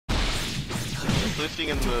switching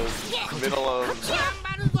in the middle of...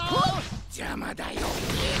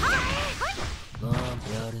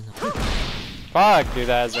 Fuck, dude,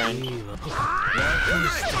 that has range.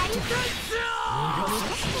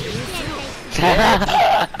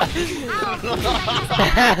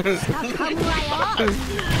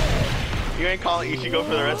 You ain't calling, you should go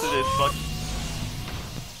for the rest of this. Fuck.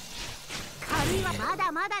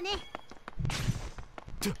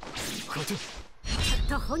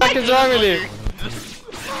 What is wrong with you?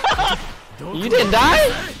 You didn't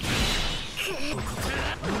die?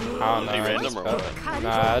 I don't know.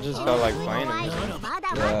 Nah, I just felt like playing him.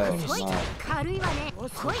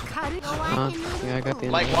 Yeah, I got the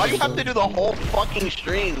like, why do you have to do the whole fucking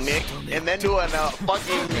string, Nick? And then do a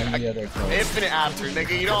fucking infinite after,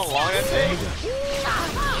 nigga? You know how long it takes?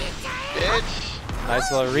 Bitch.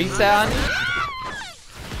 Nice little reset on you.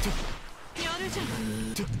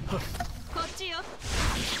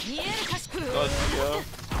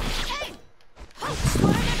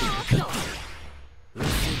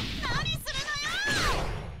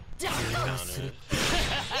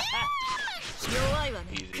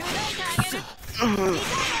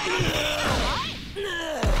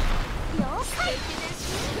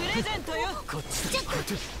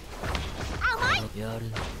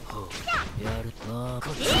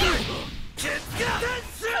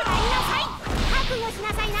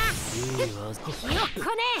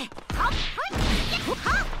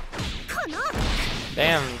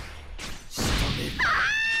 Damn. Wait,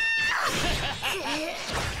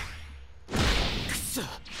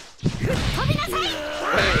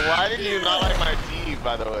 why did you not like my D,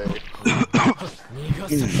 by the way?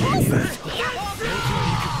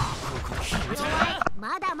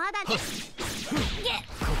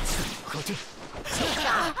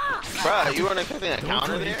 Bruh, you weren't expecting a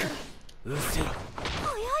counter there?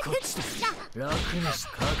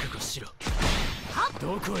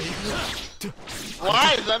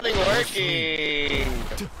 Why is nothing working?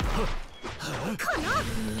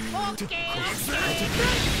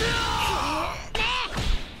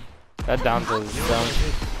 That down to is dumb.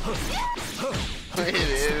 It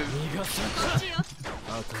is.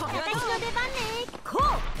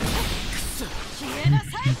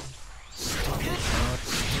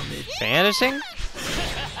 Vanishing?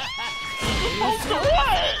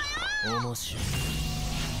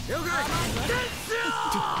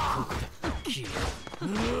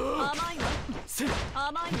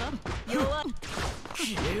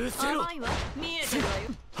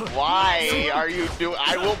 Why are you doing?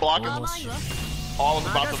 I will block him. All is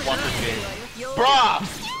about to block this game. Bruh!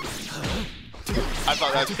 I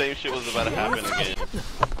thought that same shit was about to happen again.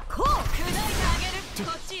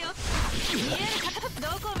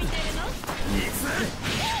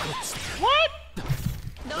 What?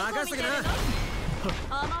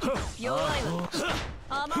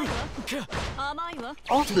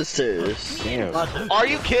 Officers! Damn. Are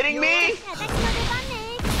you kidding me?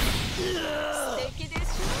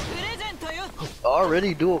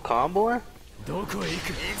 Already dual combo?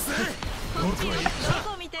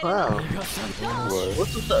 Wow.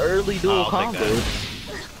 What's with the early dual combos?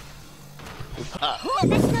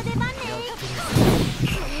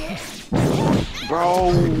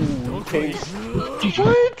 Bro, he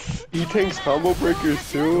takes He takes combo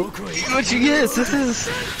breakers too. What you guess? This is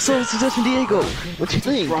San Diego. What you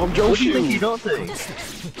think? Bro, I'm what do you Joshu. think you don't think?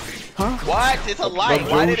 Huh? What? It's a light.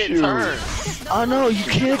 Why did it turn? I know you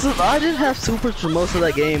can't. I didn't have supers for most of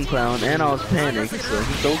that game, clown, and I was panicked. So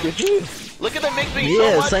Don't get hit. Look at the mix being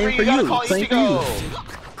yeah, so much same for gotta you. call Same for Ichigo.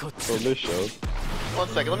 you. So this show. 1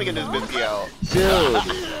 second, let me get this biscuit out. Dude.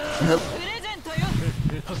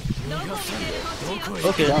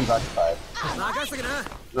 Okay. Down back 5.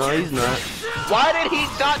 No, he's not. Why did he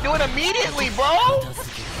not do it immediately, bro?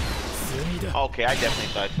 Okay, I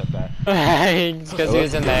definitely sidestepped that. It's because he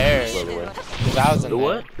was in the air. By the way, Because I was in The the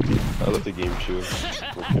what? I let the game shoot.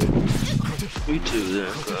 Okay. Me too,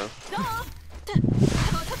 then.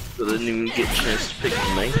 So didn't even get a chance to pick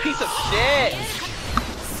a knife. Piece of shit!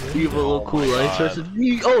 You have a little cool life versus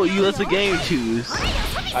you. Oh, you let the game choose.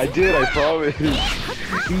 I did, I promise.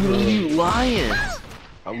 You lying.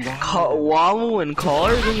 I'm not. Wallow in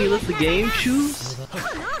cars and you let the game choose?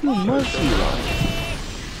 You must be lying.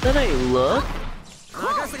 That ain't luck.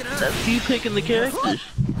 That's you picking the characters.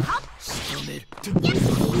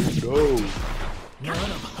 No.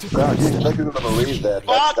 God, you expected them to believe that.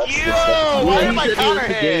 Fuck That's you! disgusting. Why Yeah, did my he said he counter let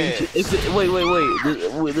the game hit? choose.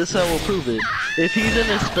 Wait. This how we'll prove it. If he's in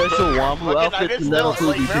a special Wambu Look at outfit, this then that'll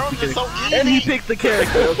still, prove he like, picked the Meruem is so character. And he easy. picked the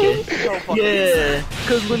character, okay. So fucking Yeah,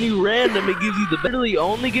 because when you random, it gives you the literally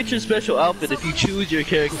only get your special outfit if you choose your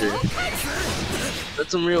character.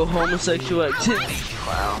 That's some real homosexual activity.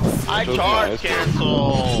 Wow. I charge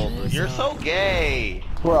cancel. You're so gay.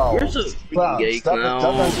 Bro, You're so freaking gay, stop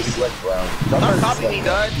clown. just slick, bro. Stop copying me,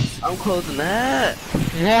 Dutch. I'm closing that.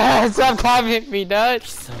 Yeah, stop copying me,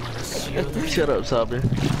 Dutch. Shut up, Saber.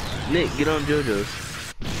 Nick, get on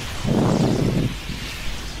JoJo's.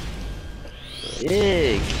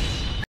 Yeah.